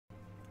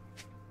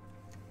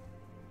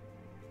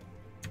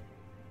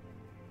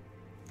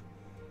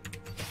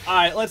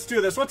Alright, let's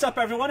do this. What's up,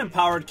 everyone?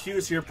 Empowered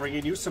Q's here,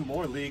 bringing you some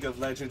more League of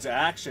Legends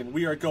action.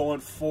 We are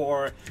going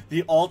for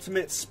the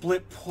ultimate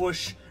split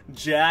push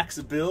Jax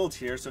build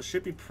here, so it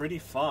should be pretty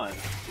fun.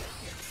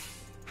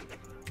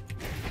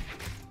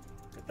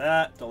 Get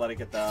that. Don't let it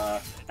get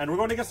the... And we're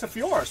going against a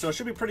Fiora, so it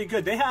should be pretty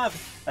good. They have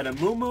an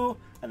Amumu,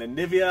 an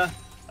Anivia,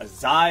 a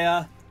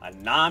Xayah, a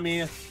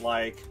Nami.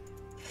 Like,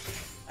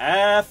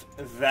 F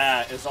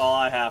that is all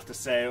I have to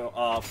say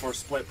for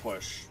split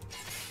push.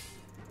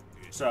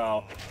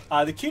 So,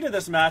 the key to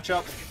this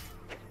matchup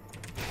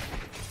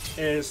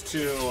is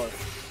to...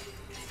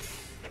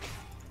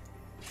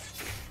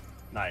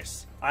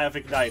 Nice. I have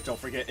Ignite, don't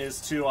forget,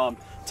 is to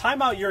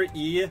time out your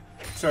E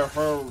to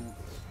her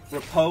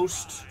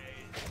riposte.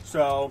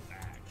 So,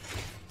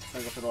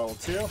 I'm going to go for the level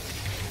 2.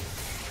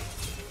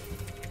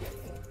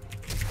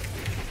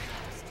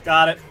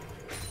 Got it.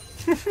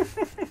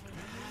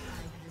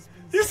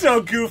 You're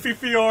so goofy,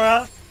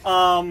 Fiora.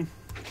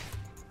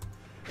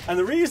 And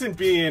the reason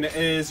being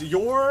is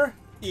your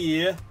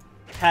E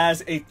has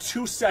a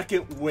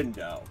 2-second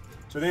window.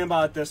 So think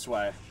about it this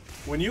way.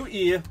 When you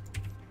E,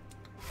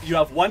 you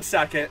have 1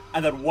 second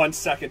and then 1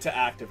 second to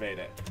activate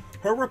it.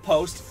 Her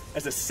riposte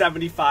is a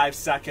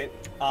 75-second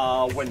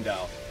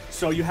window.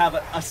 So you have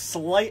a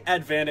slight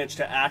advantage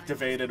to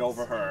activate it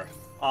over her.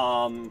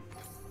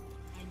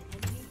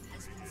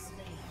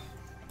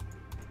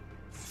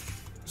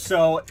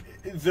 So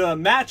the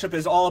matchup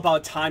is all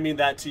about timing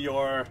that to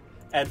your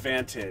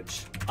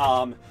advantage.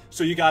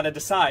 So you gotta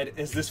decide,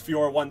 is this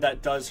Fiora one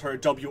that does her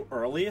W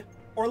early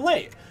or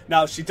late?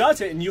 Now, if she does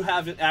it and you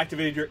haven't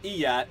activated your E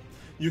yet,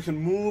 you can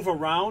move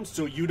around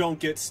so you don't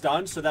get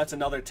stunned, so that's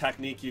another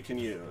technique you can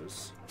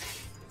use.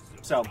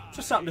 So,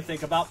 just something to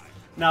think about.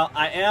 Now,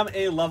 I am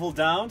a level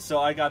down, so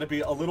I gotta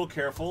be a little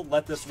careful.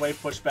 Let this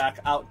wave push back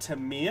out to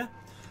me.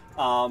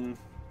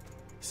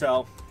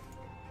 So...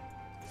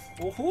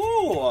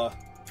 Woohoo!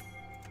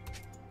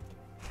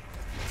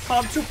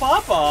 Come to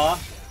Papa!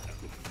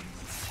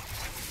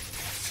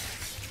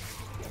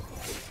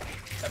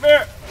 Come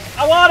here!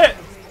 I want it!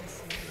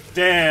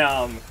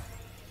 Damn.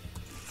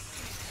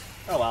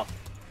 Oh well.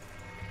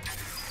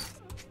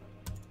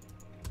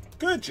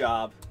 Good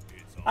job.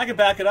 I can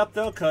back it up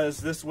though, because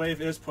this wave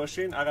is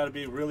pushing. I gotta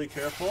be really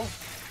careful.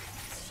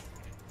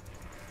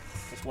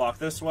 Let's walk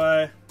this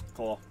way.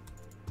 Cool.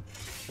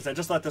 Because I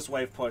just let this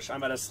wave push.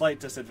 I'm at a slight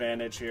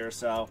disadvantage here,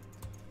 so...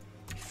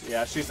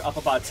 Yeah, she's up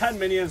about 10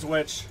 minions,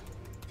 which...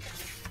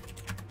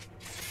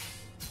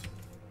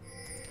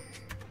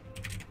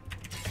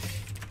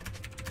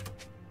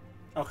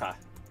 Okay,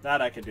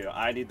 that I can do.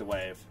 I need the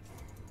wave.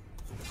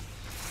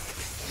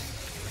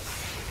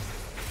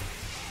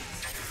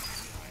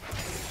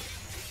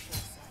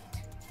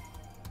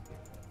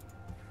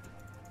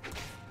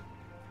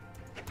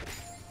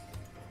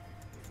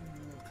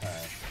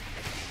 Okay.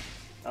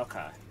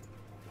 Okay.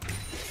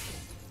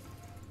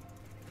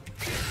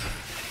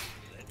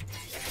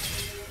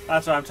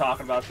 That's what I'm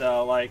talking about,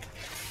 though. Like...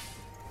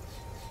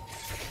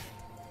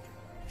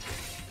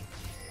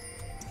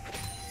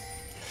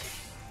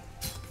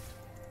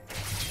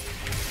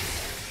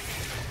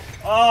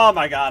 Oh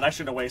my god, I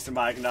shouldn't have wasted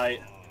my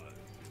Ignite.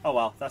 Oh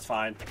well, that's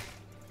fine.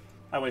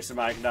 I wasted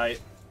my Ignite.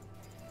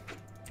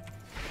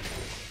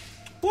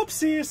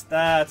 Whoopsies!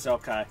 That's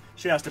okay.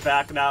 She has to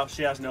back now.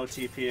 She has no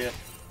TP.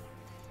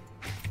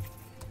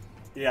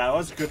 Yeah, it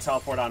was a good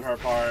teleport on her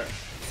part.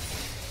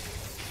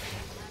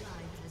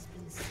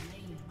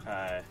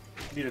 Okay.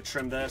 Need to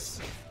trim this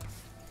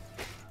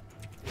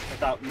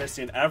without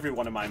missing every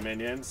one of my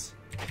minions.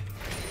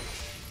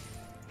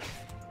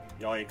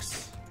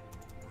 Yikes.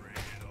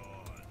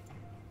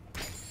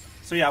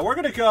 So yeah, we're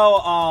gonna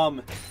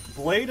go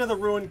Blade of the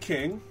Ruined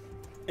King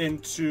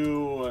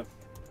into...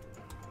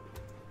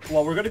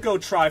 Well, we're gonna go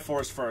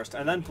Triforce first,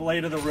 and then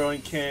Blade of the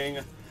Ruined King,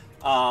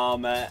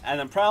 and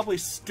then probably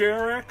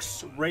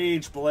STERAKS,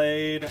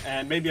 Rageblade,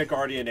 and maybe a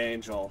Guardian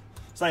Angel.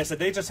 So like I said,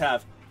 they just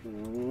have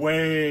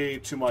way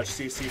too much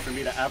CC for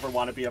me to ever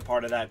want to be a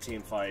part of that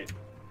team fight.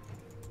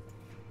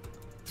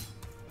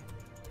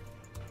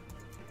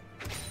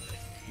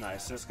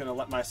 Nice, just gonna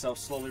let myself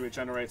slowly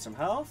regenerate some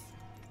health.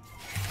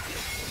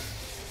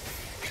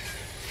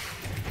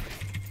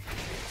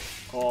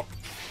 Cool.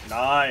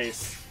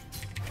 Nice.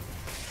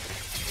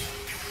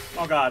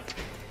 Oh god.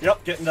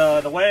 Yep, getting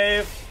the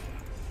wave.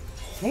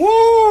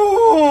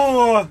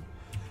 Woo!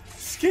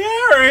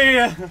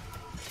 Scary!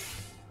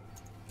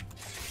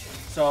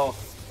 So,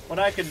 what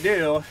I could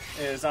do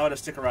is I want to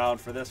stick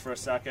around for this for a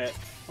second.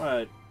 I'm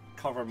going to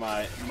cover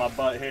my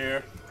butt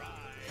here.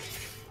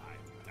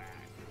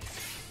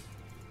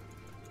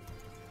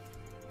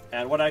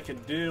 And what I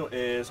can do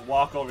is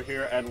walk over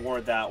here and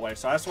ward that way.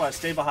 So I just want to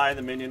stay behind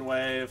the minion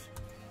wave.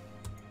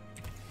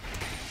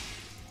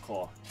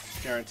 Cool.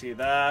 Guarantee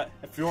that.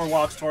 If Fiora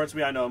walks towards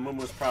me, I know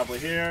Mumu's probably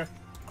here.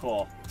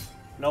 Cool.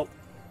 Nope.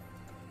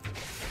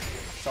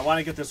 So I want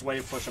to get this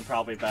wave push and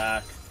probably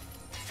back.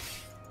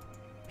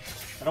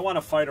 I don't want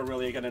to fight her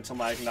really again until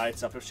my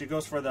Ignite's up. If she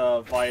goes for the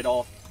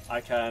Vital,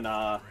 I can,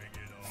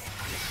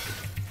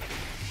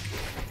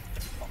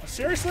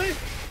 Seriously?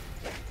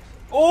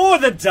 Oh,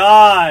 the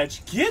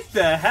dodge! Get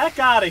the heck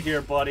out of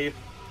here, buddy.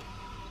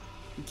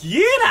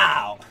 Get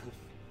out!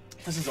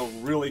 This is a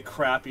really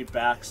crappy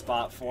back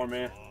spot for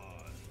me.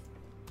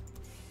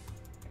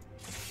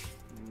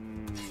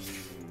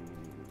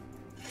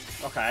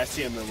 Okay, I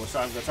see him move. So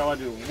I'm going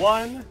to do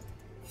 1,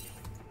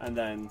 and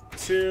then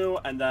 2,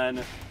 and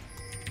then...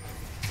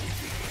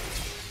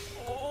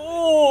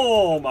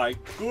 Oh my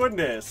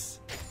goodness!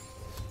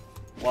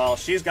 Well,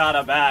 she's got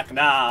a back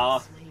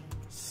now.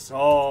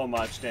 So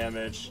much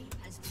damage.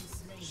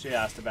 She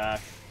has to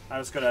back. I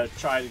was gonna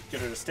try to get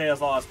her to stay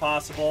as long as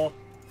possible.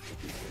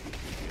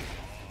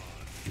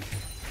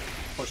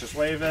 Push this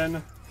wave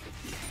in.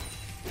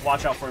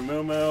 Watch out for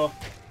Moo.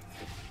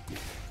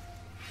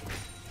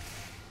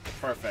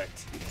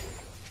 Perfect.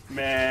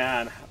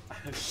 Man,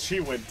 she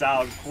went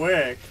down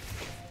quick.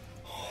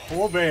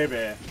 Oh,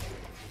 baby.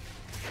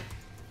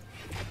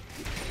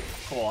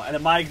 Cool. And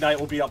then my Ignite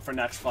will be up for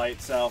next fight,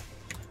 so...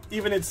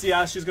 Even in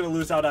CS, she's going to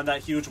lose out on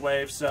that huge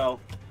wave, so...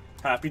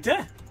 Happy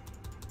day.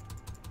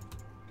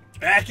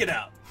 Back it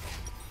up.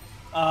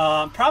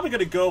 I'm probably going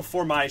to go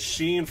for my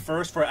Sheen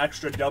first for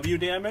extra W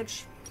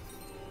damage.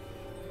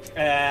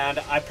 And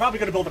I'm probably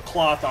going to build a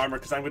Cloth Armor,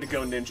 because I'm going to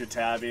go Ninja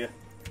Tabi.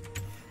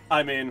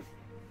 I mean...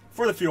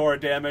 For the Fiora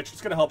damage,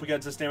 it's going to help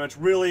against this damage.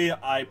 Really,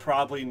 I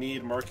probably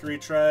need Merc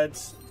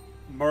Treads,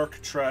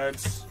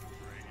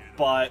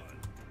 but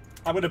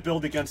I'm going to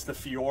build against the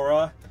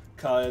Fiora,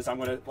 because I'm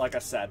going to, like I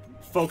said,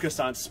 focus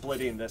on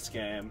splitting this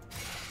game.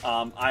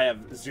 I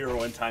have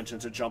zero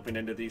intentions of jumping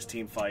into these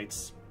team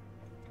fights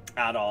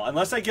at all.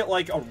 Unless I get,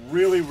 like, a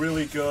really,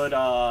 really good,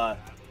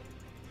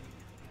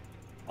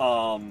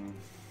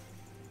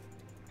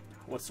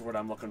 what's the word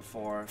I'm looking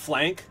for?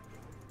 Flank,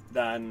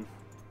 then...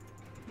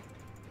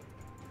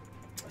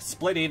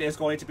 Splitting is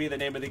going to be the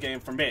name of the game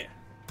for me.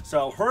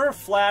 So her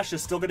flash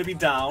is still going to be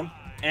down,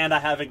 and I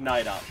have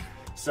Ignite up.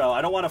 So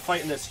I don't want to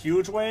fight in this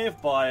huge wave,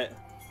 but...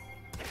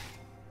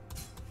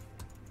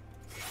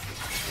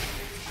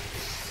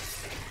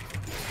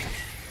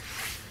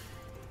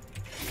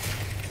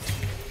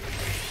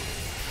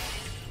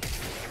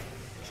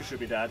 She should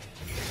be dead.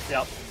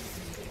 Yep.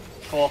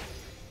 Cool.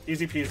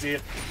 Easy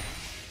peasy.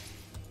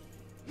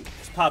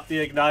 Just pop the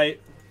Ignite.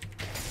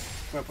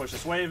 I'm going to push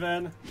this wave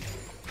in.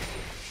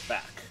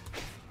 Back.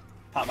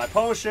 Pop my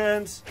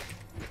potions.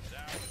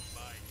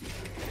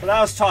 But I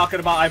was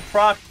talking about, I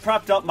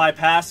propped up my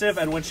passive,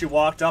 and when she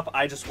walked up,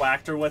 I just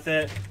whacked her with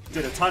it.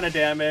 Did a ton of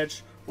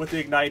damage. With the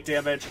Ignite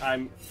damage,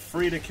 I'm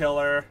free to kill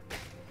her.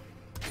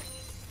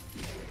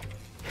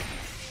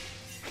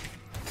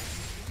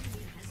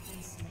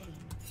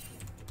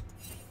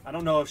 I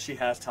don't know if she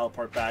has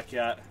teleport back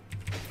yet.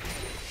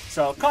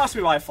 So, it cost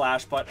me my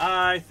flash, but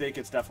I think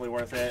it's definitely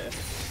worth it.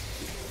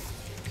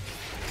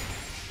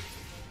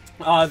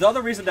 The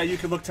other reason that you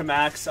can look to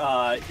max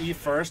E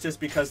first is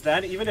because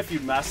then, even if you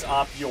mess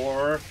up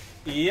your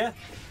E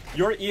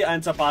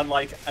ends up on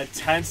like a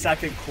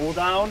 10-second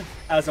cooldown,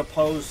 as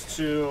opposed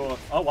to...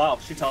 Oh wow,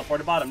 she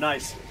teleported bottom,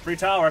 nice. Free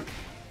tower.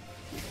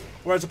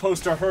 Whereas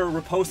opposed to her,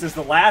 riposte is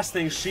the last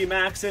thing she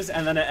maxes,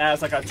 and then it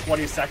adds like a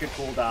 20-second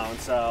cooldown,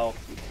 so...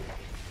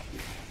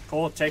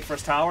 Cool, take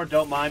first tower,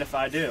 don't mind if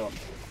I do.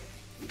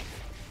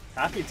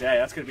 Happy day,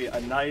 that's going to be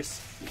a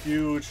nice,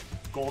 huge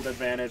gold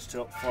advantage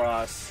for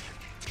us.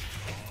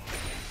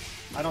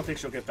 I don't think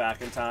she'll get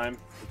back in time.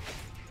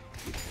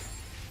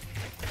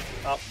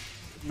 Oh,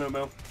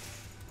 Moo.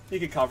 You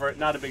can cover it,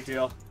 not a big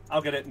deal.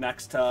 I'll get it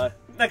next time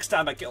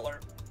I kill her.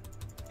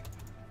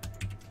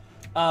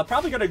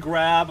 Probably gonna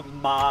grab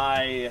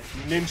my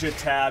Ninja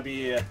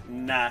Tabi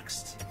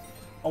next.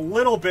 A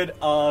little bit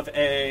of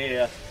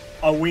a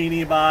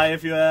weenie buy,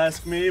 if you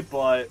ask me,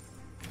 but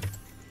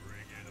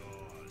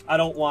I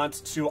don't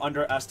want to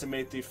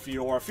underestimate the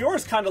Fiora. Fiora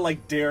is kind of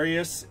like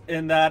Darius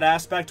in that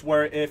aspect,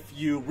 where if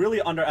you really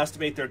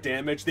underestimate their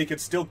damage, they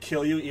could still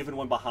kill you even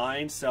when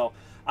behind. So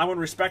I want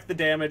to respect the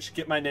damage,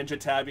 get my Ninja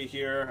Tabi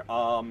here,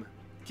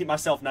 keep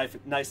myself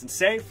nice and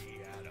safe,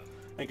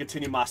 and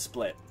continue my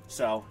split.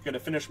 So I'm going to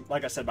finish,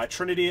 like I said, my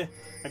Trinity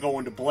and go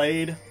into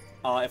Blade.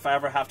 If I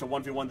ever have to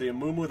 1v1 the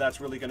Amumu, that's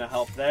really going to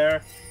help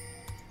there.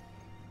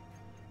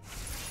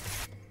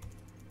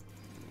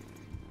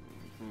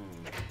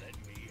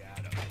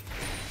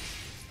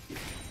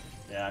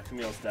 Yeah,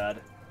 Camille's dead.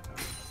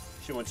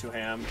 She went too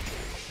ham.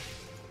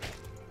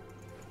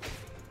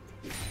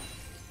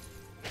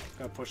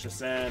 Gonna push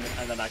this in,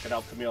 and then I can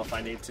help Camille if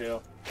I need to.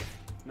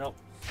 Nope.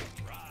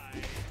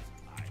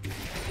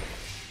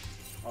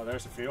 Oh,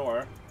 there's a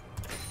Fiora.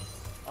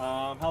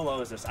 How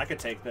low is this? I could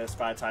take this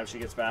by the time she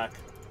gets back.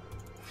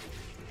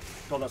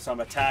 Build up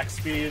some attack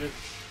speed.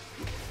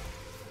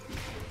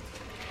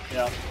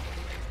 Yeah.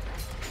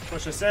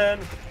 Push this in.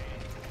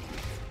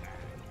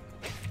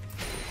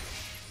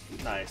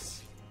 Nice.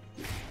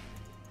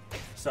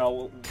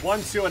 So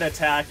 1-2 an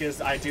attack is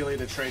ideally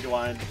the trade you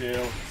want to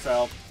do.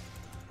 So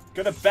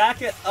gonna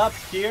back it up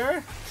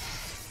here.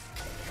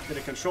 Get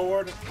a control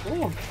ward.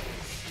 Ooh.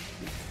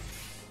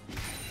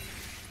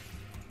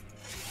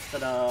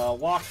 Gonna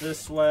walk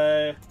this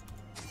way.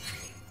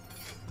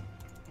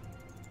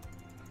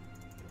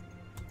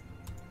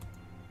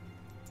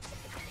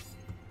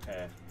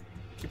 Okay.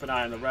 Keep an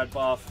eye on the red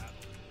buff.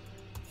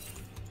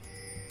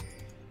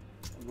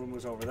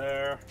 Moomoo's over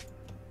there.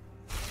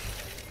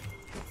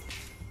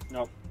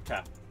 Nope.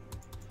 Okay.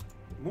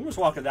 Moomoo's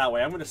walking that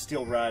way. I'm gonna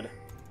steal red.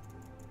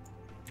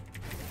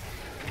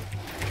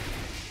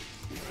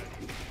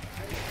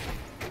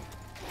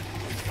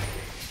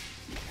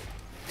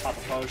 Pop a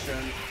potion.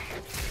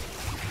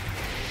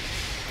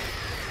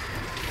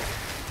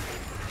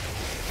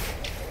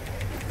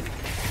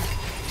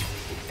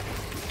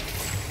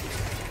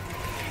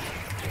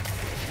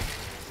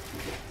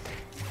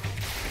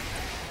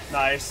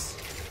 Nice.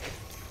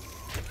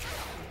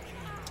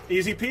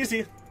 Easy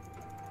peasy.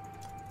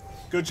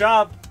 Good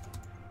job.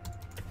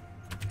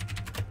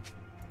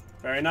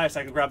 Very nice.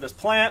 I can grab this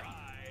plant.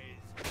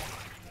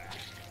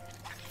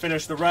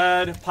 Finish the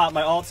red. Pop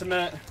my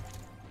ultimate.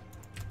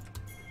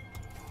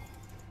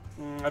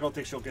 I don't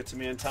think she'll get to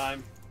me in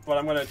time, but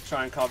I'm going to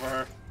try and cover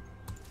her.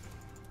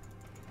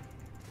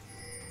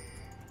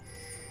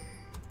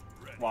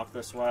 Walk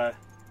this way.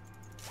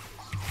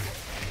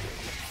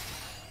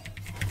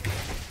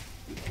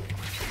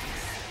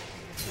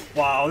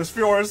 Wow, this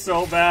Fiora is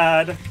so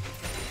bad.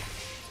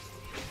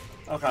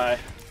 Okay.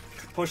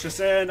 Push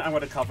us in. I'm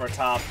going to cover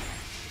top.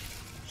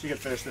 She can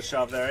finish the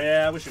shove there.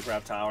 Yeah, we should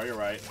grab tower. You're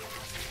right.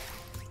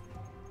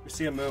 We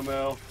see a Moo.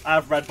 I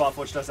have red buff,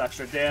 which does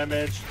extra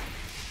damage.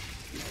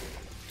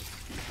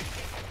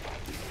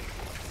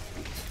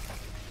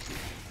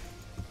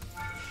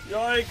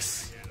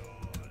 Yikes.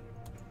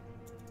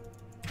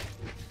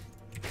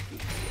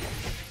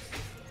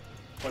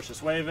 Push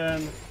this wave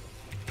in.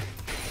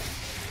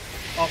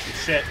 Oh,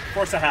 shit.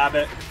 Force a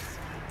habit.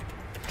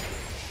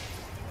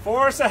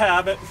 Force a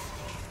habit.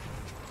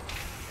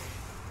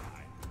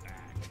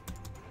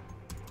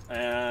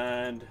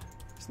 And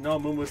there's no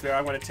Moomoo's there.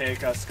 I'm going to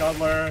take a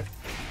Scuttler.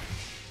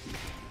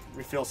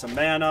 Refill some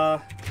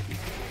mana.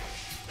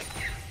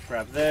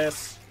 Grab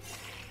this.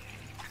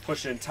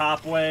 Push in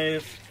top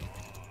wave.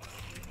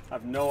 I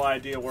have no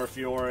idea where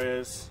Fiora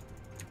is.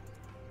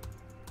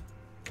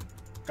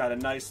 Got a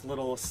nice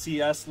little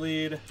CS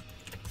lead.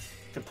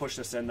 Can push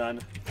this in then.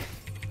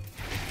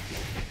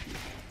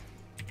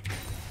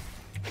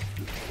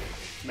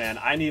 Man,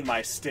 I need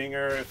my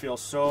Stinger. It feels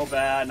so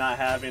bad not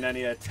having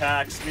any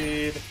attack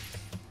speed.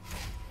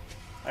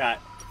 I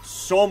got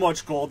so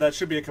much gold. That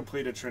should be a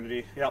completed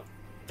Trinity. Yep.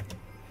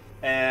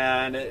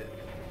 And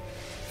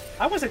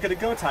I wasn't going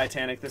to go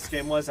Titanic this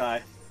game, was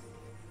I?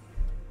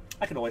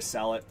 I can always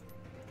sell it.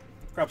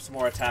 Grab some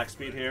more attack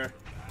speed here.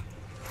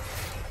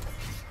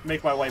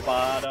 Make my way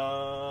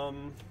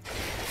bottom.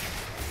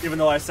 Even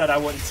though I said I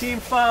wouldn't team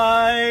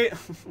fight.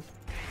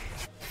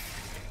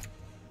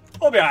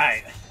 We'll be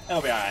alright.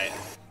 It'll be alright.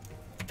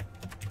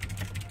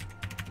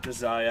 Does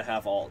Zaya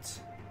have ult?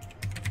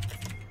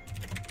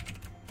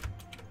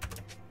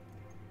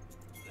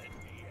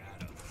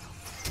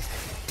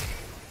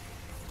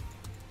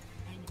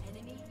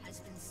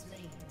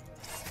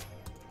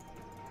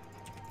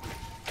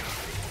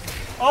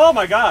 Oh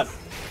my god!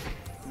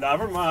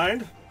 Never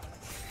mind.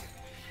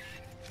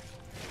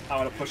 I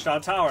want to push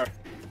down tower.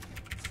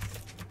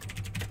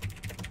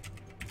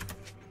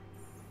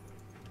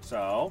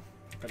 So,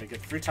 gonna get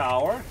free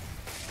tower.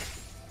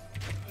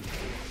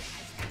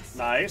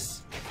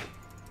 Nice.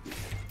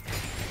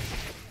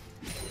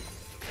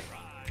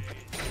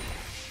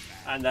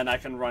 And then I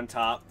can run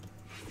top.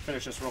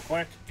 Finish this real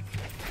quick.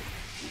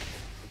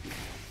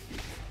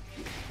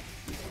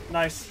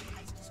 Nice.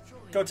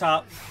 Go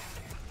top.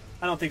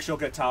 I don't think she'll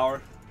get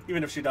tower.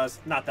 Even if she does,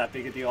 not that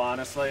big a deal,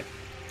 honestly.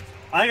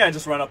 I think I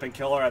just run up and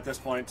kill her at this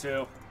point,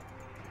 too.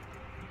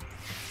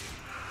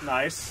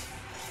 Nice.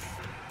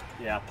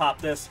 Yeah, pop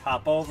this,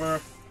 hop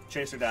over,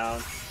 chase her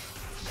down.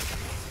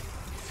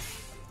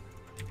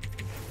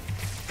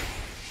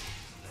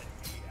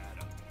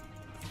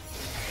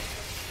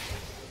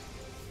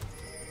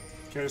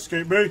 Can't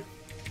escape me.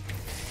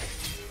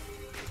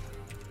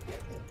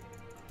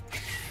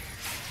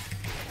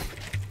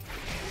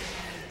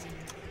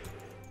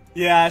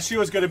 Yeah, she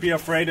was going to be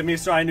afraid of me,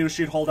 so I knew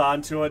she'd hold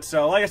on to it.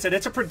 So, like I said,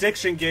 it's a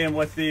prediction game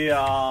with the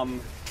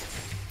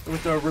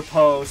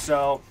repose.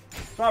 So,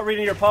 not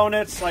reading your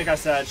opponents. Like I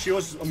said, she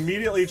was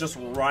immediately just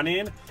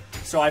running.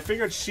 So I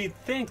figured she'd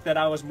think that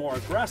I was more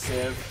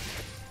aggressive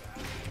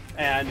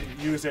and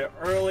use it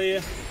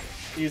early.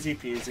 Easy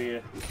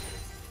peasy.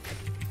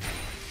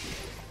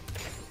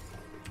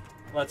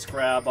 Let's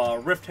grab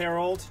Rift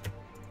Herald.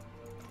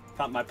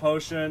 Pop my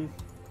potion.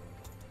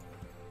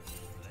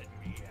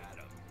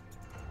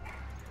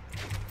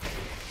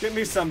 Give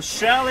me some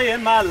Shelly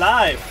in my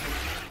life.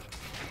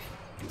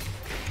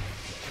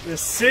 The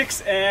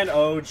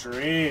 6-0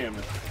 dream.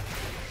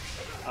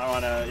 I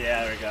wanna,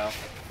 yeah, there we go.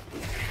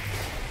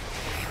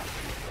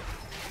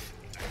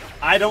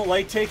 I don't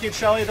like taking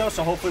Shelly though,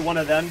 so hopefully one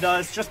of them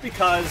does, just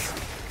because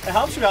it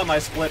helps me out my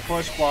split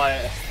push,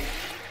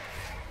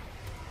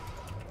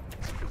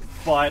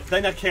 but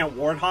then I can't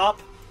ward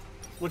hop,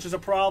 which is a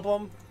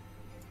problem.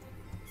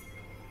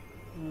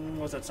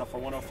 What's that stuff for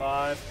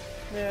 105?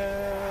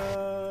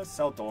 Yeah,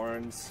 sell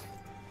Thorns.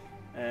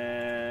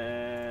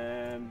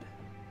 And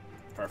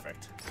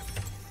Perfect.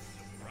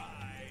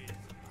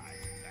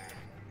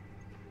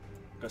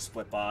 Go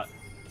split bot.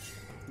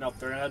 Nope,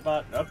 they're gonna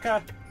headbutt.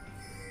 Okay.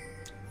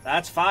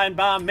 That's fine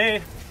by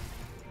me.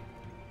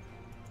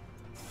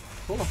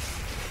 Cool.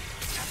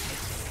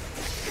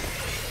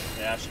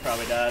 Yeah, she's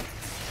probably dead.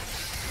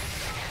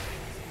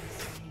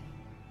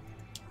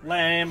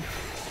 Lame.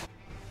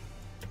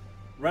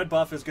 Red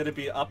buff is going to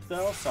be up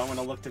though, so I'm going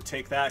to look to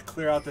take that,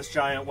 clear out this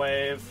giant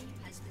wave,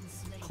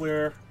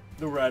 clear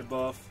the red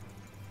buff.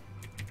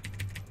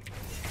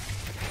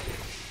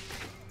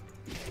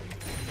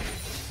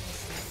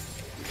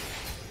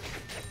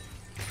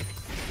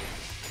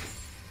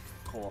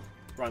 Cool.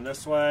 Run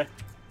this way,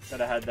 then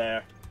head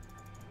there.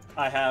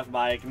 I have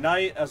my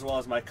ignite as well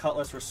as my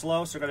cutlass for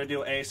slow, so we're going to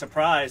do a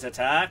surprise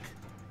attack.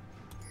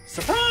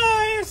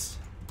 Surprise!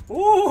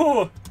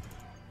 Ooh!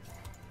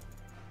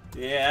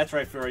 Yeah, that's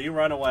right, Fiora. You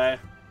run away.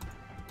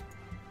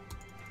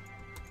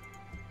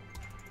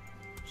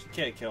 She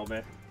can't kill me.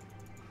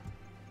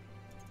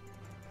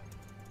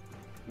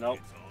 Nope.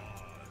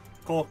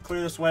 Cool.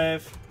 Clear this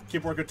wave.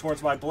 Keep working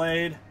towards my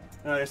blade.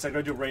 And like I said, I'm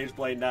going to do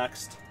RAGEBLADE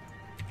next.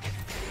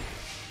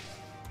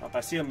 Oh,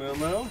 I see a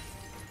Moo.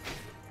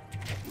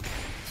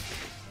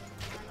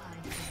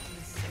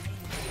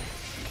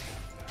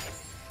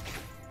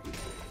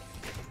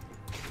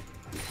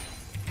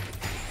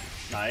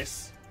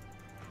 Nice.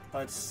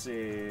 Let's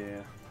see.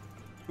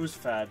 Who's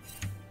fed?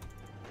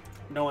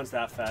 No one's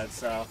that fed,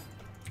 so.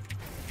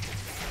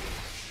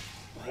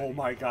 Oh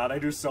my god, I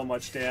do so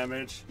much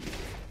damage.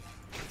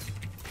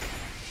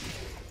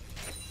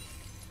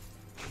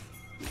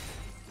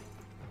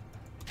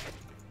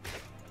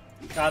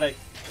 Gotta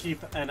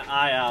keep an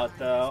eye out,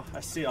 though.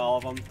 I see all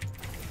of them.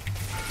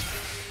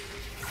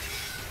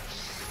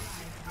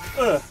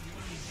 Ugh.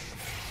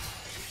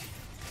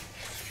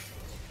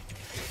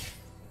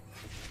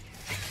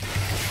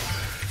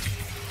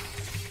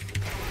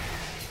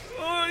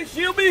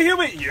 Heal me, heal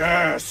me!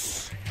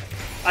 Yes!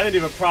 I didn't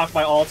even proc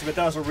my ultimate.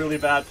 That was a really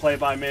bad play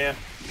by me.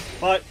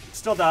 But,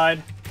 still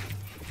died.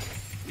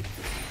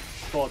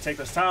 Cool, take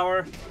this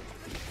tower.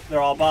 They're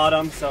all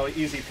bottom, so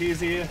easy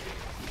peasy.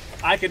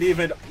 I could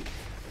even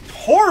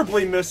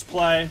horribly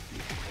misplay,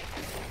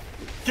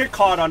 get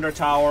caught under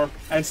tower,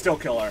 and still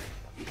kill her.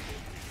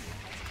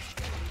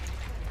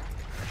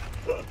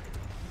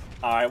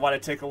 Alright,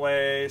 want to take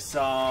away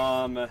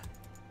some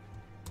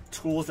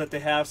tools that they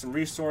have, some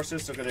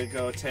resources, so I'm gonna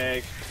go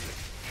take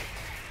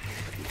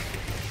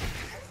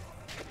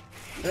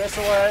this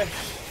away.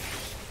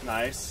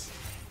 Nice.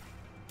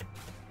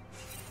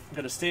 I'm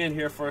gonna stay in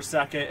here for a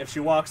second. If she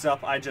walks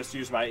up, I just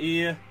use my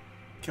E,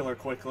 kill her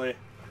quickly.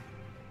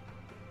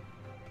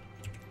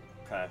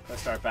 Okay,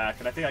 let's start back,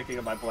 and I think I can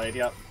get my blade,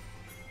 yep.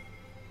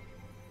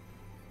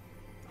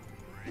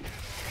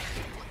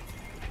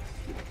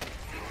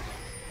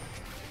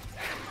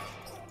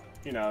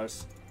 He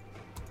knows.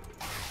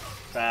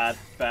 Bad,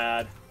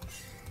 bad,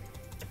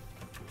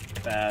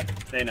 bad.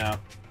 They know.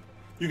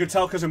 You could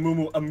tell because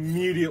Amumu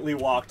immediately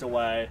walked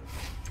away.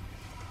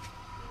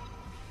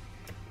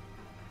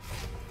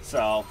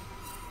 So,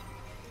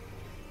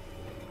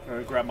 I'm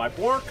gonna grab my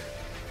Bork.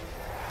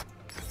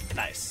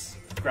 Nice.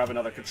 Grab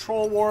another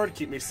control ward,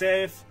 keep me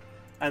safe,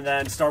 and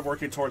then start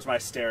working towards my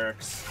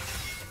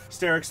STERAKS.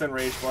 STERAKS and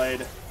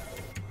RAGEBLADE.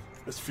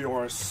 This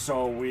Fiora is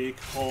so weak.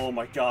 Oh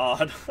my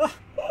god.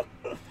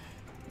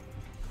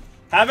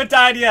 Haven't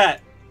died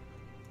yet.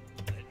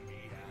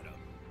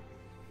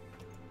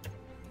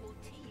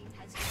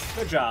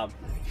 Good job.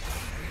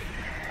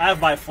 I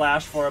have my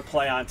flash for a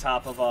play on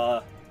top of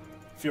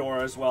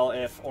Fiora as well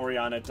if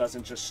Orianna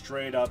doesn't just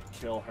straight up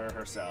kill her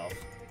herself.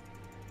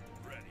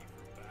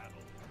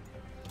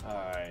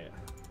 Alright.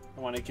 I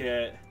want to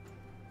get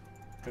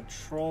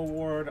control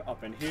ward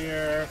up in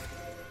here.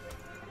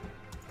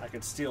 I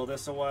can steal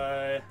this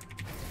away.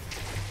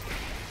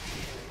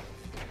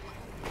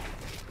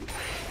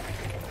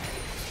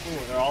 Ooh,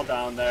 they're all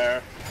down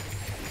there.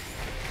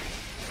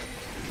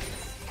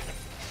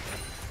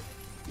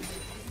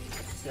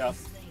 Yep.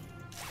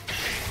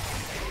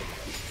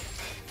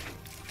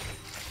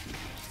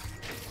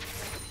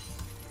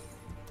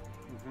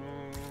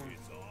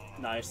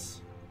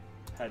 Nice.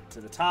 Head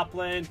to the top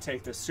lane,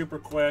 take this super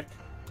quick.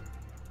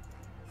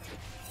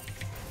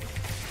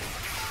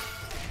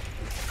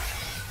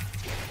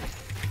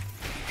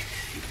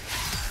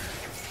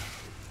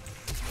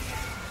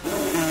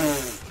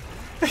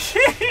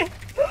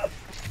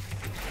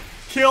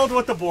 Killed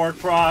with the Bork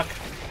proc.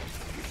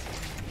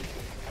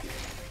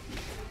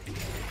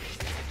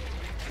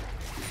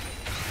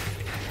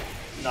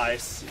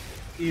 Nice.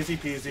 Easy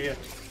peasy.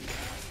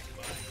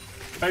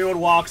 If anyone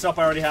walks up,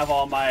 I already have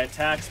all my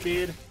attack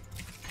speed.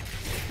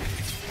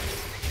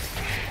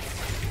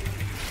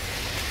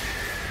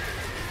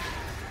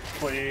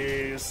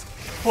 Please.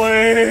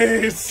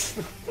 Please!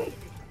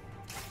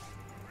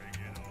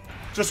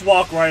 Just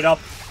walk right up.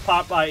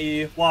 Pop my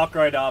E. Walk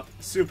right up.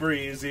 Super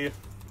easy.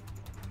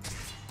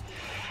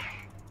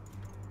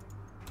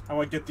 I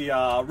want to get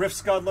the Rift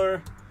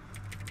Scuddler.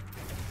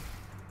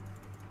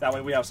 That way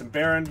we have some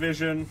Baron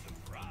vision.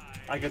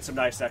 I get some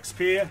nice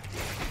XP.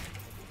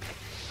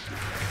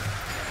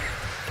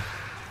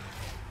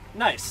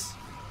 Nice.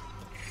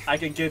 I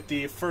can get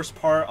the first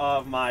part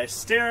of my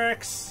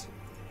STERAKS.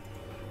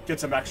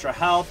 Get some extra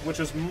health, which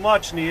is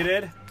much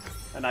needed.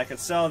 And I can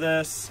sell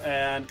this,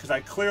 and because I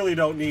clearly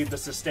don't need the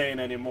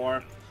sustain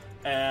anymore.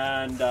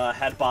 And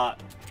head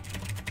bot.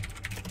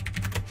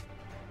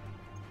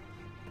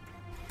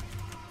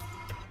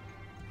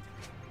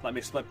 Let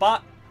me split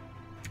bot.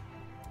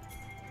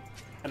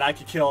 And I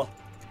can kill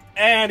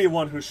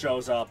anyone who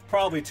shows up.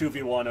 Probably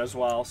 2v1 as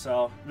well.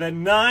 So the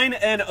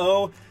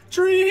 9-0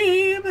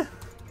 dream.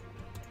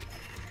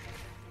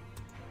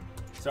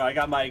 So I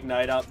got my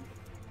ignite up.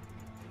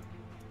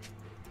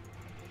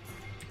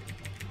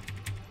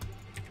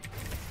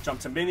 Jump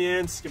to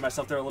minions, get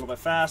myself there a little bit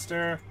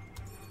faster.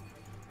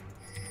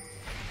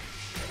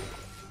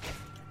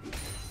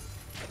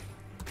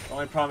 The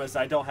only problem is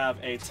I don't have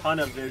a ton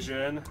of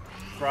vision.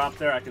 Drop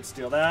there, I could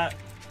steal that.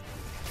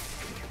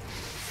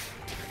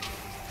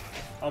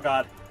 Oh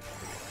god.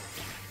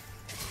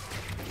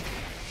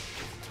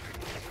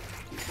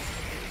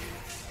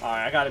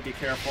 Alright, I gotta be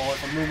careful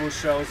if a Moo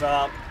shows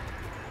up.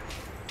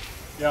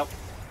 Yep.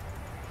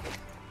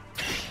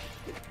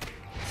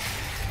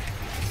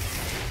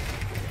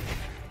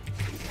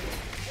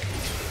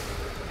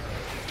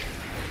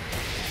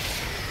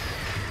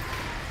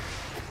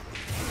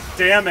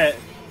 Damn it.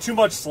 Too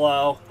much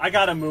slow. I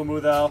got a Moo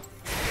though.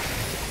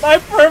 My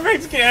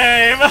perfect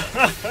game!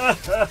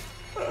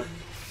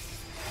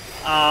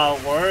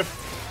 Worth.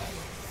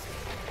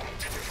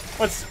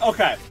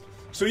 Okay.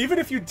 So even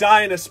if you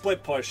die in a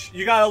split push,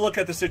 you gotta look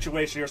at the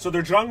situation here. So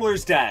their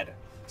jungler's dead.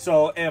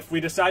 So if we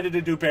decided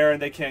to do Baron,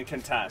 they can't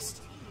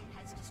contest.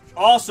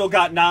 Also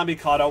got Nami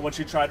caught out when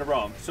she tried to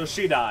roam. So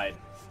she died.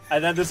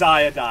 And then the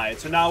Xayah died.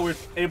 So now we're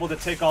able to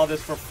take all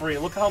this for free.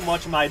 Look how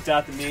much my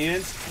death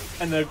means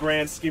in the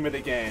grand scheme of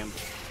the game.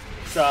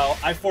 So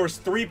I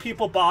forced 3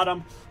 people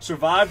bottom,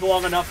 survived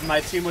long enough, and my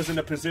team was in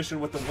a position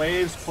with the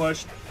waves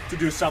pushed to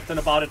do something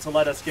about it to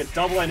let us get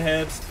double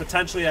inhibs,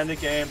 potentially end the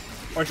game,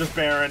 or just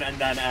Baron and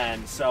then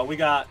end. So we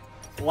got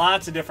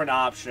lots of different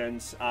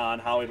options on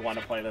how we'd want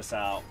to play this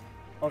out.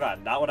 Oh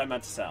god, not what I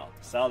meant to sell.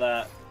 Sell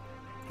that.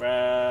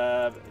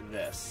 Grab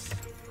this.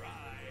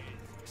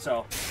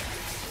 So,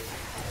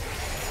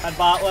 at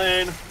bot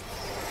lane.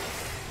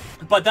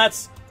 But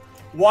that's...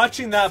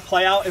 Watching that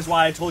play out is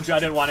why I told you I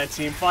didn't want a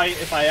team fight.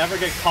 If I ever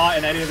get caught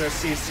in any of their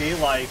CC,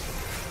 like...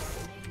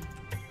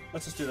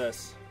 Let's just do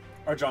this.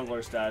 Our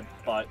jungler's dead,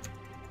 but...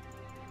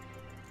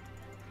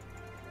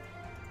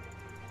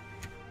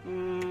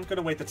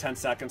 Gonna wait the 10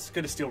 seconds.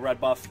 Gonna steal red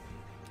buff.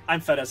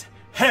 I'm fed as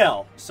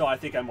hell, so I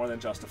think I'm more than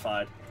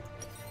justified.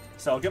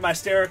 So, get my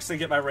STERAKS and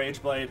get my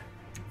Rageblade.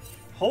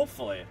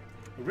 Hopefully.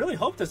 I really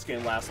hope this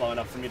game lasts long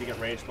enough for me to get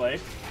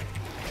Rageblade.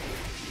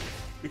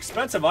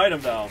 Expensive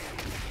item, though.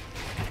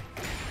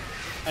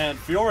 And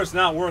Fiora's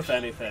not worth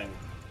anything.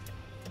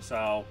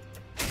 So,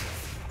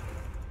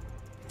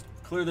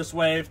 clear this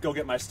wave, go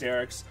get my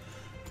STERAKS.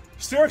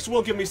 STERAKS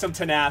will give me some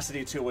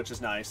tenacity too, which is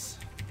nice.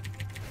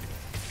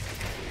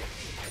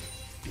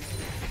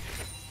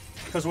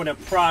 Because when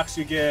it procs,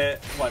 you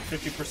get, what,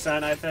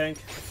 50%, I think?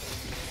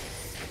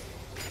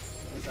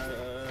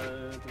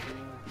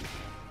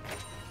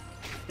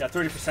 Yeah,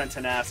 30%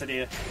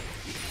 tenacity.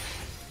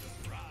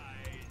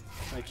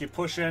 I keep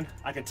pushing.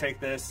 I can take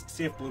this,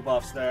 see if blue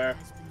buff's there.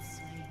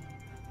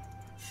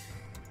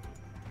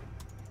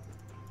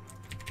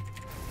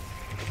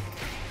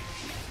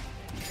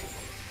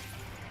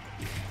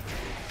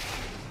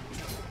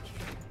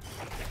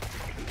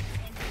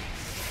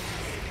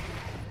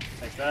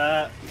 Take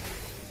that.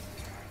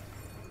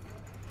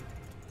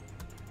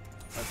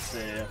 Let's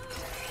see.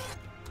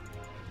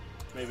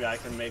 Maybe I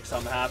can make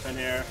something happen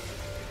here.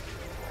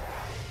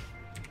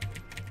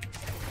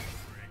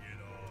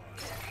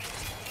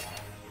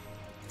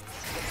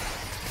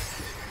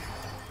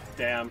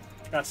 Damn,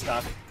 got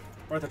stuck.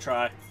 Worth a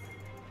try.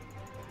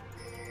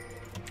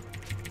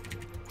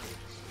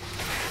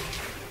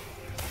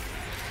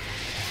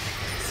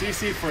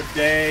 CC for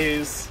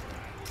days.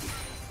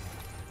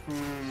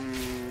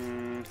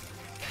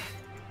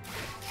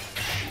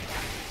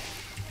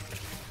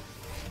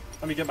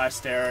 Let me get my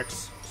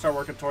STERAKS. Start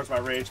working towards my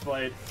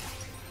Rageblade.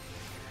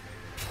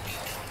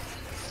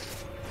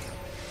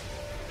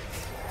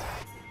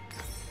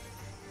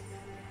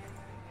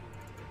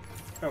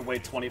 Gonna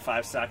wait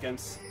 25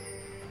 seconds.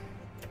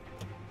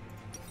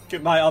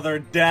 Get my other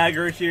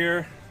dagger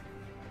here.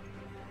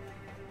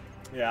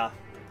 Yeah.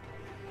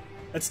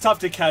 It's tough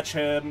to catch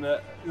him, the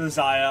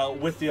Xayah,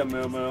 with the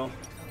Amumu.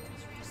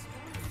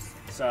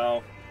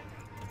 So.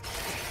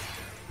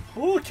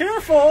 Ooh,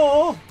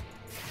 careful!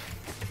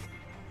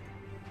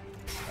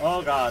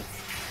 Oh god.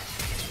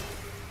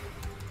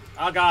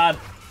 Oh god.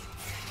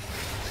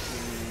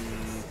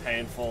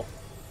 Painful.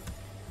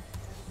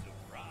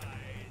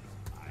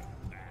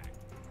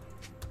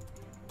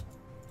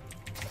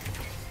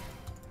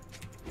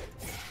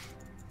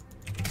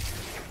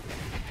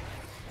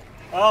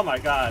 Oh my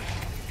god.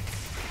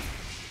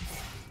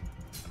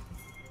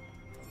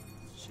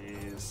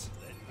 Jeez.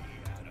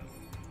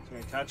 Can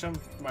we catch him?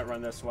 Might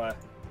run this way.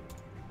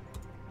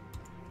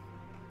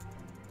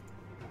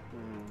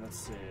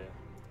 Let's see.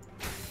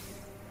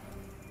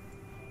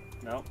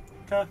 Nope.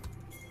 Okay.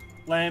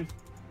 Lame.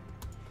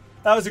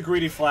 That was a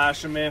greedy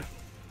flash of me.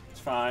 It's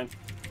fine.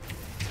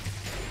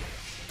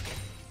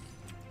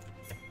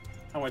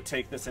 I'm gonna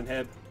take this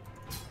inhib.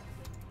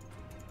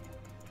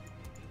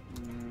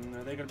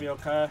 Are they gonna be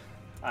okay?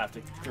 I have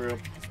to group.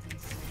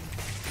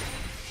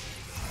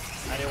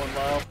 Anyone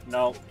low?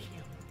 No.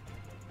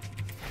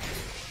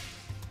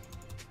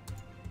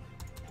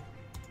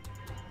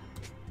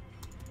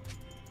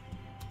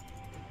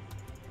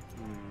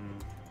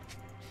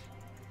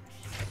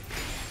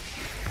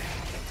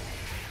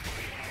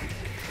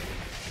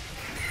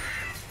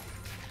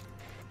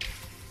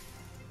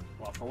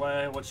 Walk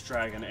away. What's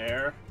Dragon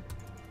Air?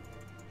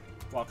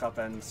 Walk up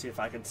and see if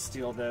I can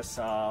steal this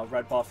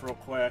red buff real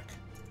quick.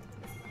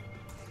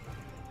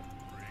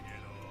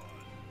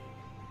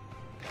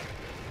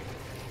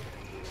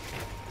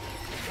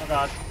 Oh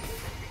god.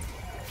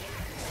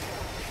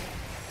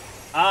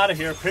 Out of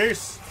here,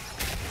 peace!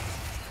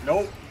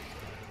 Nope.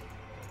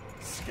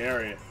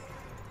 Scary.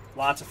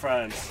 Lots of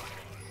friends.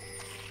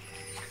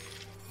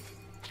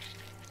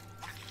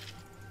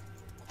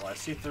 Well, I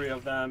see 3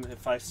 of them.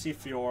 If I see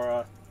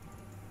Fiora...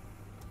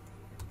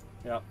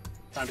 Yep.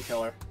 Time to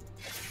kill her.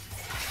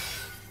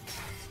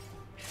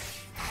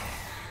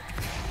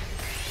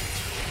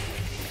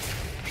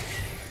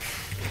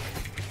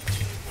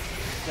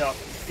 Yep.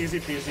 Easy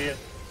peasy.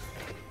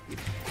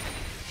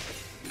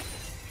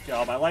 Get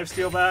all my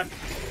lifesteal back.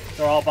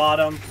 They're all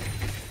bottom.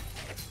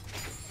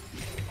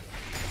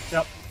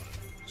 Yep.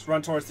 Just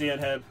run towards the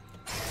inhib.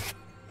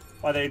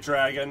 Why they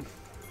dragon.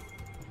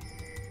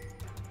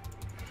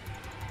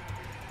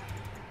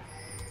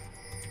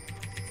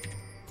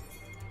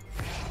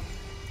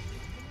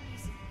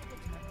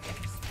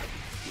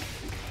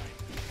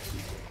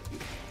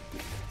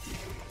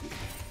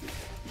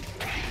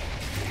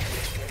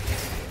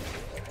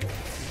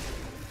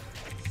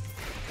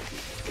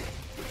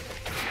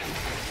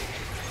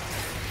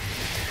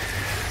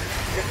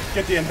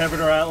 Get the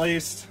inhibitor at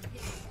least.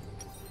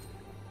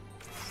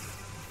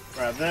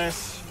 Grab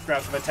this.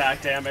 Grab some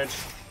attack damage.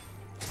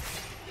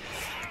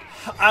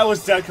 I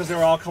was dead because they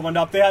were all coming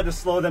up. They had to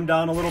slow them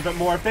down a little bit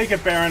more. If they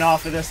get Baron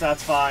off of this,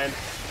 that's fine.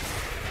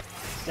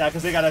 Yeah,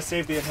 because they gotta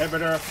save the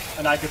inhibitor,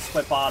 and I could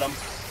split bottom.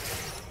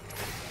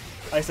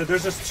 Like I said,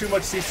 there's just too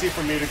much CC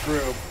for me to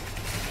group.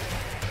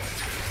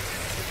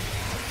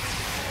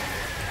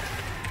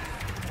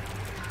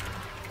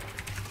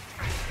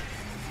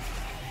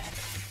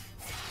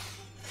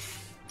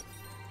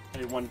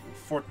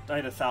 I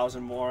need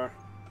 1,000 more.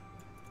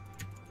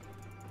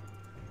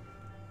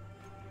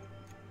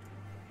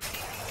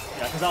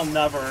 Yeah, because I'll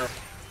never.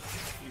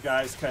 You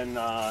guys can.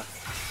 Bot.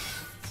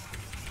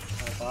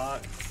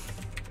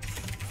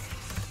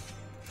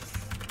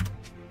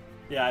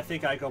 Yeah, I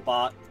think I go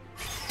bot.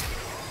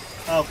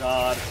 Oh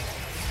god.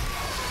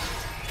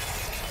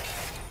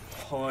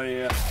 Oh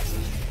yeah.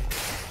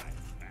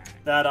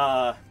 That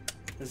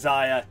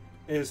Xayah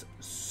is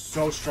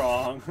so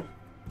strong.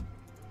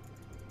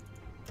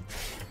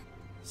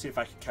 See if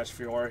I can catch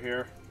Fiora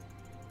here.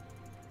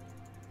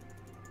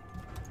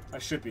 I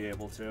should be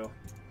able to.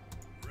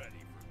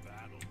 Ready for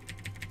battle.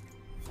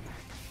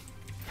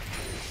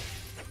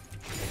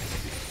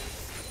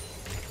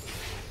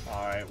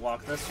 Alright,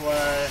 walk this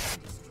way.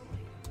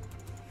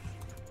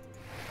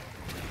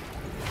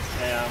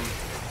 Damn.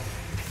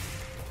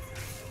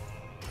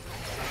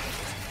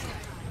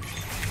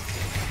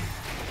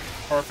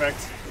 Perfect.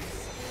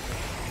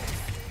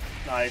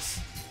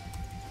 Nice.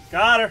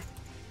 Got her!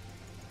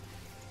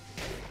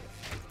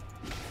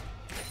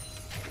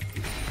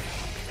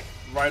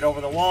 Right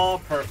over the wall.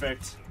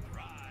 Perfect.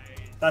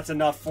 That's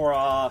enough for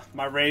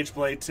my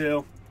Rageblade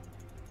too.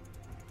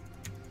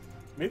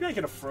 Maybe I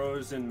get a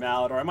Frozen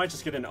Mallet, or I might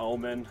just get an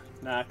Omen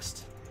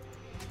next.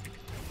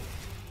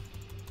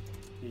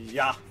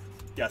 Yeah.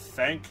 You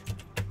think?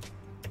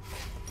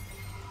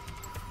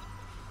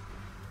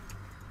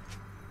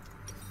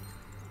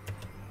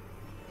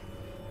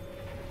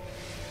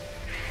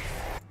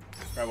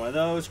 Grab one of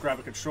those. Grab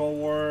a control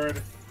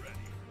ward.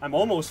 I'm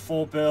almost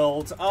full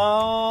build.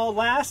 Oh,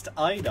 last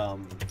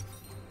item.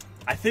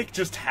 I think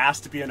just has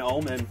to be an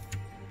Omen.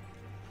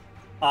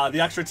 The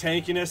extra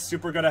tankiness,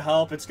 super gonna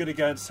help. It's good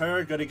against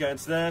her, good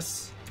against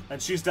this.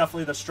 And she's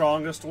definitely the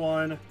strongest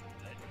one.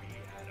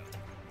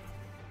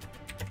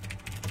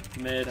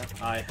 Mid,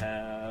 I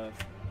have...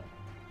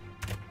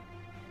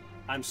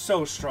 I'm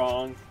so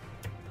strong.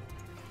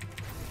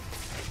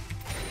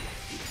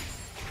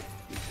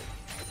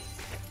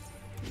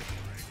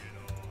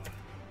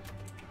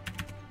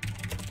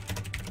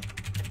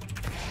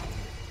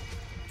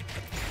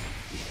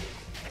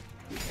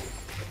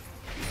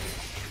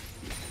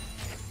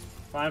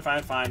 Fine,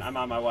 fine, fine. I'm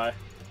on my way.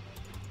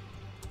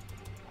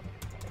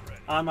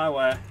 On my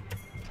way.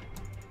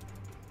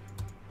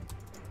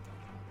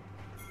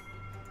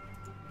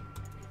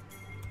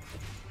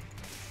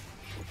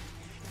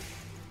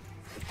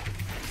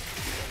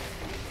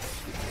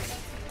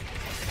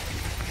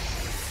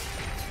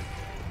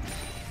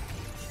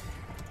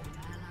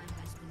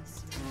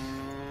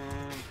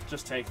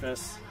 Just take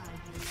this.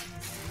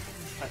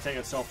 I take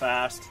it so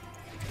fast.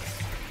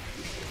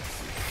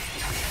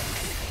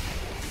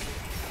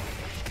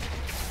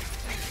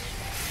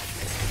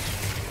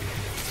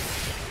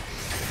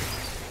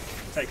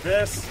 Take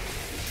this.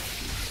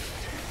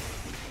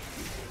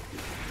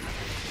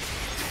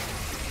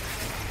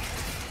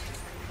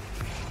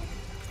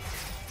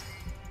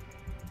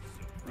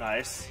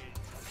 Nice.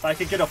 If I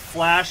could get a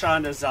flash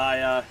onto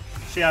Xayah,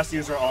 she has to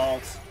use her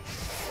ult.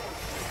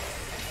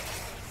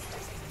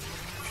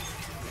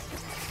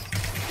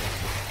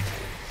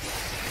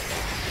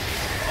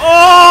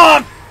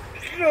 Oh!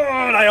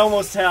 God, I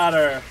almost had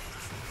her.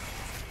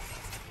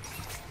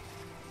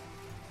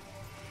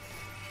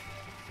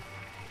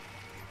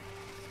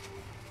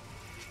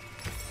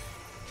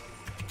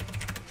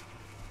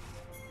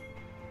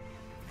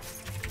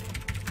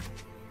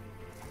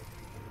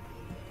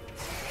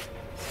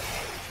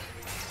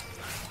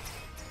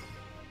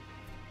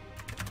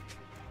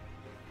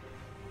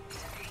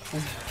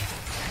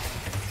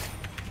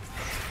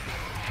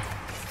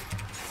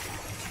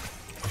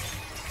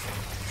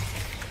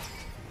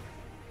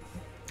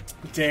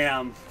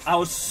 Damn, I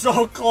was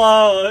so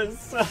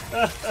close.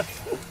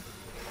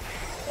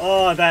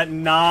 Oh, that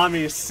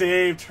Nami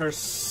saved her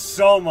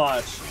so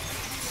much.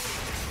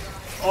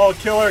 Oh,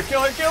 kill her,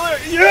 kill her, kill her.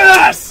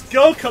 Yes!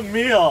 Go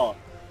Camille.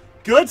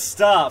 Good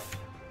stuff.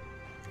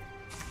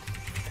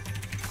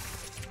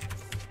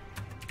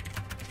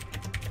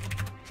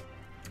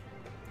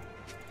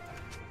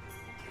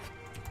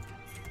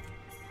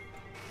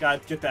 Gotta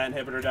get that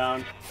inhibitor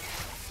down.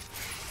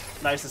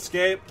 Nice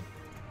escape.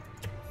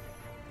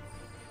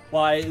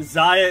 Why,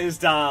 Xayah is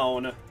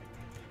down.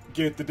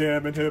 Get the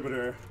damn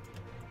inhibitor.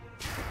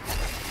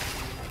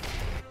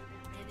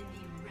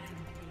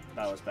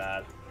 That was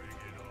bad.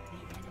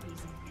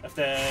 If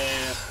they...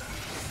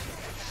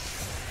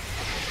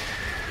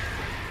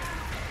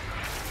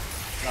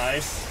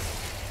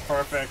 Nice.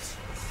 Perfect.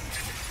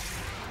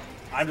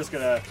 I'm just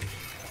gonna...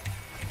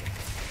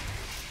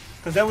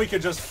 Because then we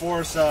could just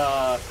force,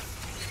 Yeah,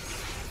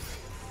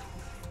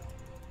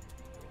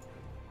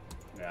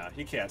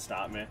 he can't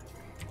stop me.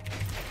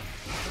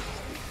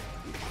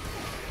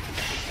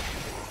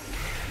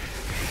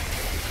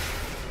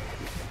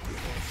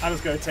 I'm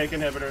just gonna take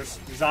inhibitors.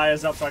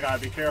 Xayah's up, so I gotta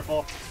be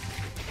careful.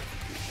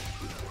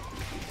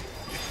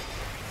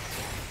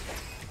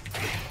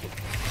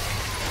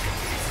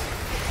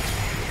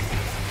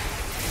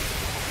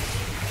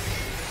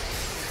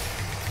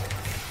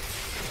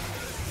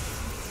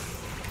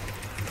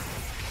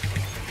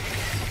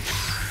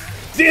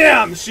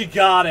 Damn, she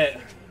got it.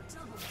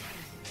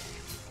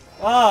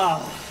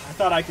 Ah, I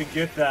thought I could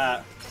get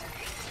that.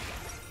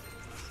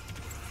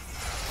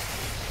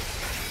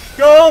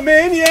 Go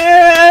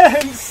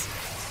minions!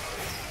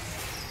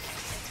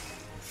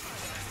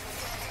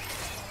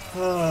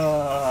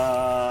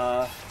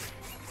 I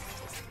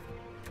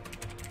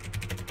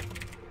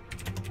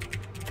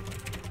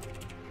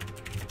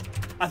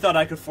thought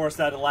I could force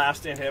that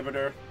last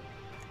inhibitor.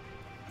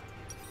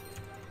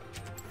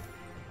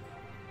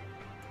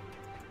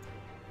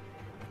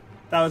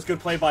 That was good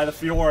play by the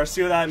Fiora.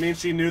 See what that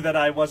means? She knew that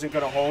I wasn't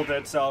going to hold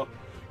it, so...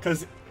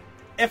 Because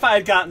if I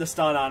had gotten the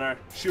stun on her,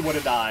 she would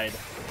have died.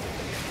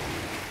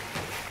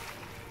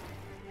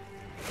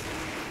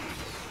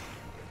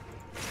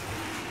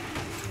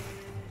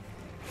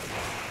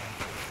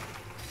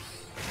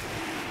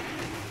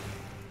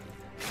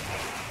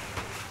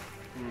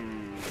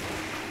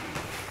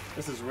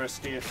 This is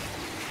risky.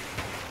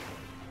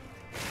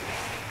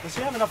 Does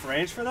she have enough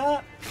range for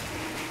that?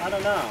 I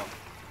don't know.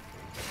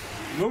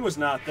 Moon was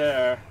not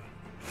there.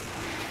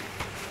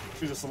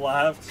 She just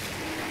left.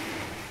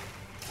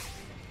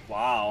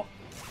 Wow.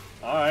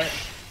 Alright.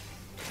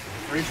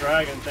 Free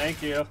dragon,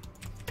 thank you.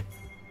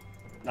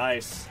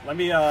 Nice. Let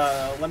me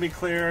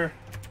clear.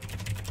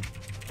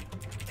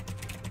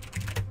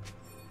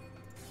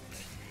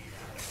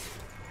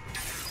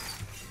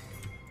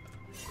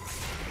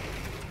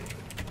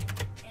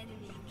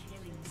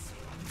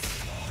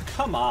 Oh,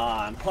 come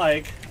on,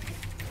 like.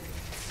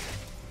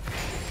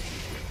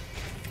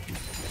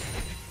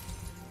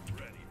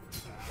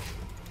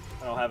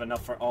 I don't have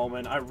enough for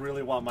Omen. I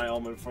really want my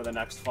Omen for the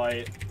next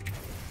fight.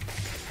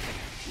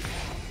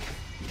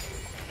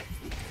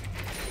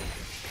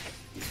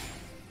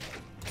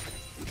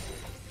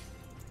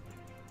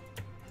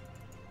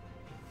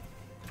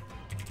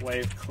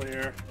 Wave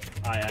clear.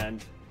 I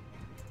end.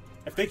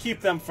 If they keep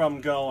them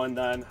from going,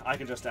 then I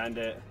can just end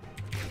it.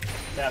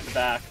 They have to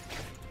back.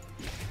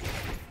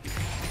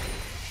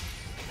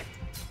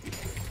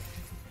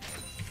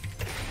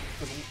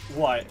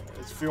 What?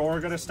 Is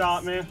Fiora gonna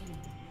stop me?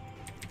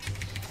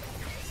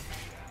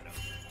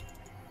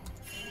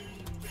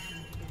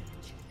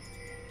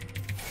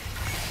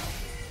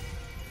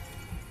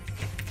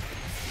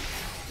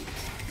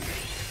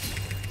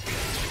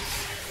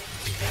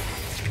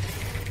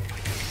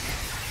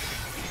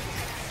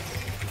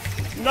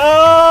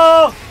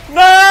 No!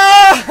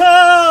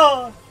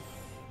 No!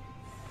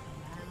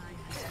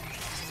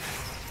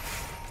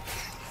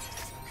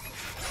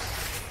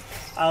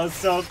 I was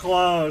so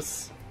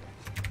close.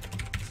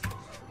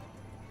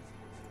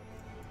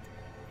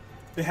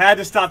 They had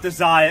to stop the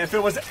Xayah. If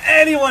it was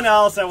anyone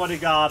else, I would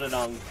have gotten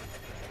him.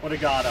 Would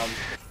have got him.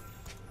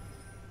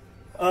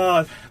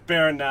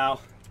 Baron now.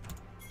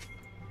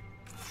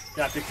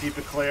 Got to keep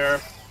it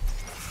clear.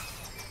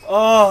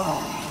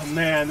 Oh,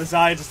 man. The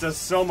Xayah just does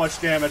so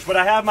much damage. But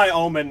I have my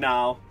Omen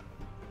now.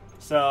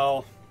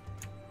 So...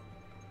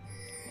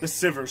 the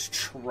Sivir's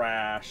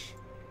trash.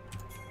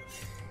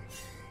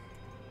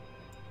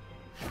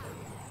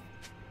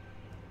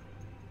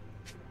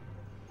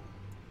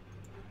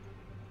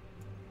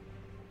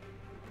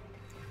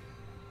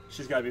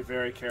 She's got to be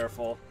very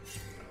careful.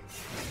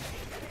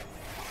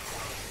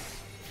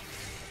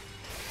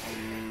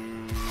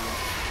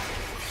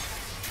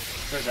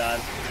 They're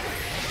dead.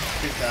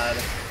 She's dead.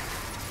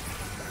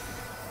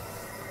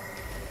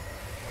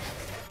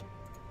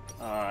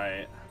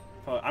 Alright.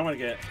 I'm gonna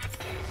get...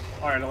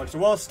 Alright, Elixir.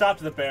 Well, stop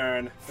to the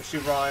Baron. If she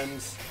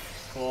runs.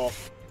 Cool.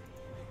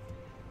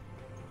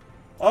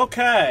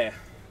 Okay.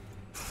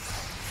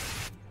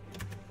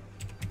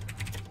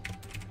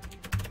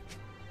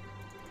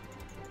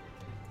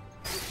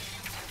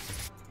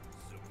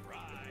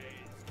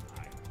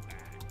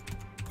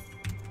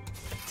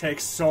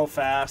 Takes so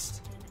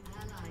fast.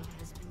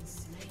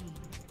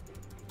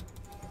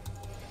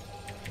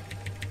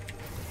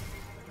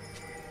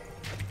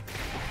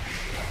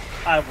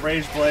 I have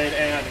Rageblade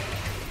and...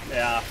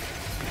 yeah.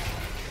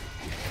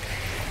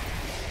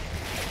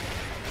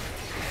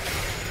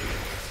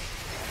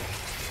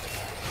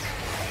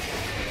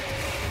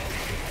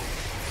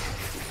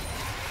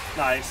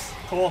 Nice.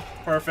 Cool.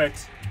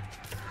 Perfect.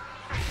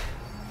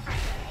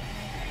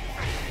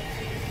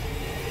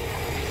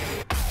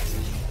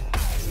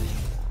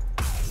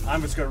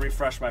 I'm just gonna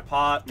refresh my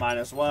pot. Mine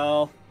as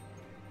well.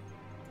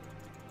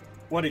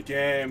 What a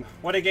game.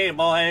 What a game,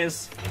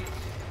 boys.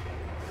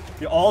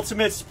 The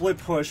ultimate split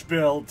push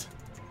build.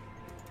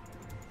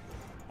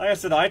 Like I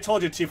said, I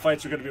told you team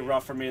fights were going to be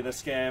rough for me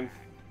this game.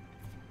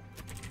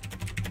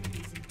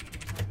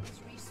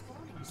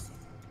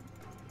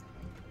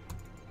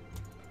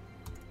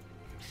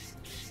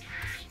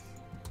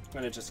 I'm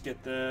going to just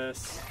get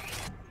this.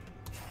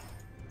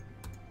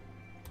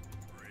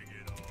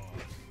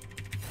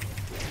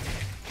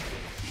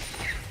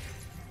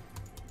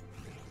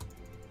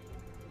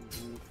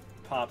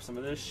 Pop some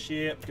of this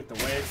shit. Get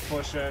the waves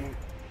pushing.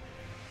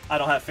 I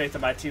don't have faith that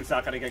my team's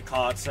not going to get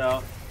caught,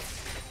 so...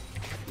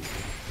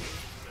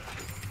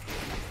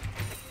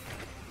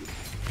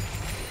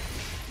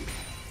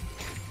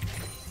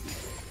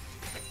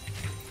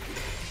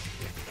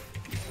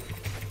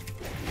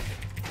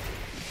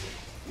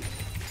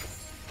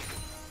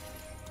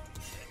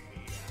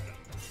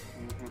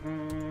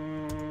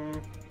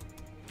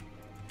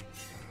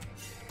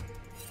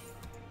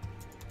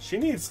 She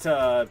needs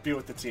to be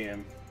with the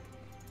team.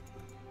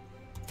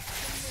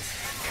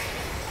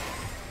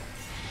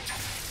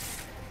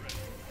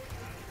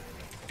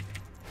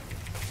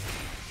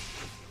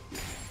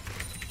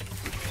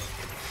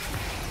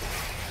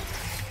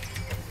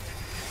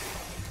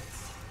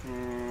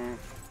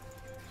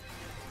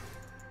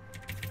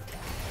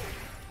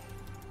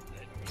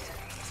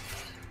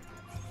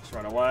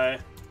 Run away.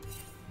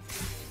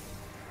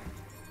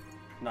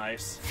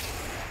 Nice.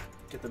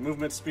 Get the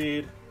movement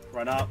speed.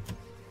 Run up.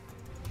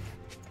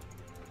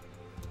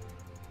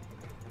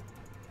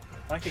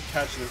 If I could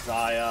catch the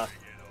Xayah.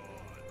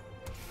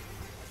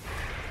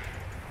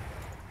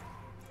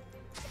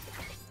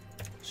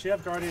 Does she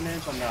have Guardian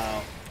Angel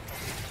now?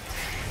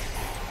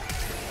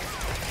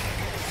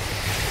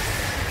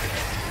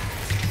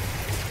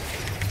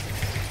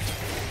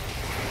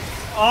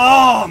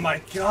 Oh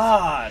my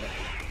god!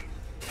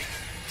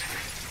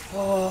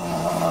 Oh.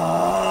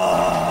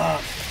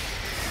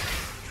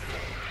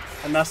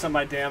 I messed up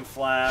my damn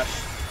flash.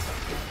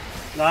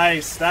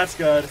 Nice, that's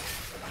good.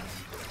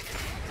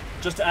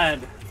 Just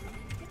end.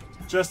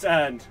 Just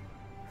end.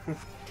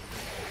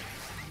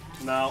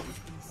 No.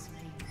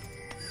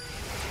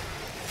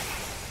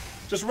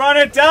 Just run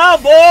it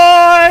down,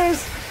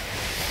 boys!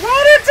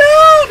 Run it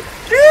down!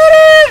 Get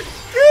it!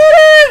 Get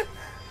it!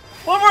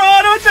 One more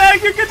auto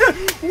attack, you can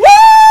do.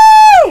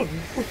 Woo!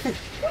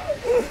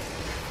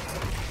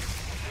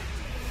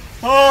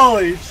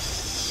 Holy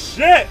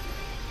shit!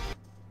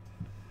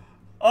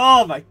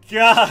 Oh my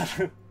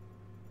god!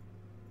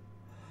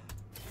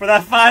 For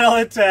that final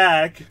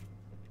attack.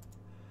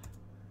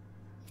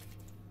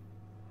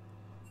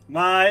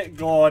 My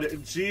god,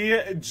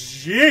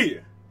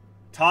 GG!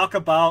 Talk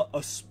about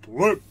a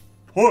split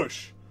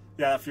push.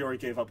 Yeah, that Fiora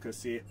gave up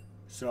because he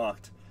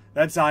sucked.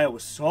 That Xayah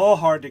was so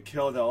hard to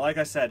kill though. Like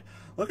I said,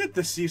 look at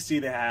the CC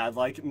they had.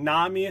 Like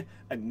Nami,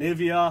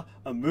 Anivia,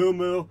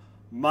 Amumu.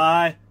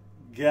 My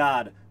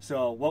god.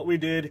 So what we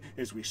did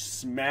is we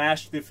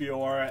smashed the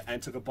Fiora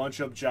and took a bunch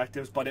of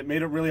objectives, but it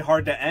made it really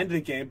hard to end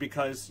the game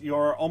because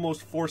you're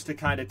almost forced to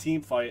kind of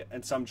team fight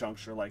at some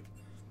juncture. Like,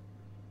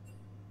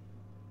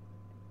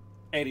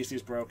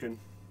 ADC's broken.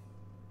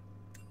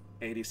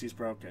 ADC's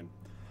broken.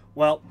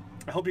 Well,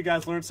 I hope you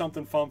guys learned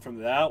something fun from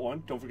that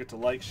one. Don't forget to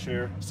like,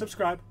 share,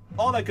 subscribe,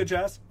 all that good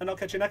jazz, and I'll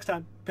catch you next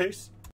time. Peace.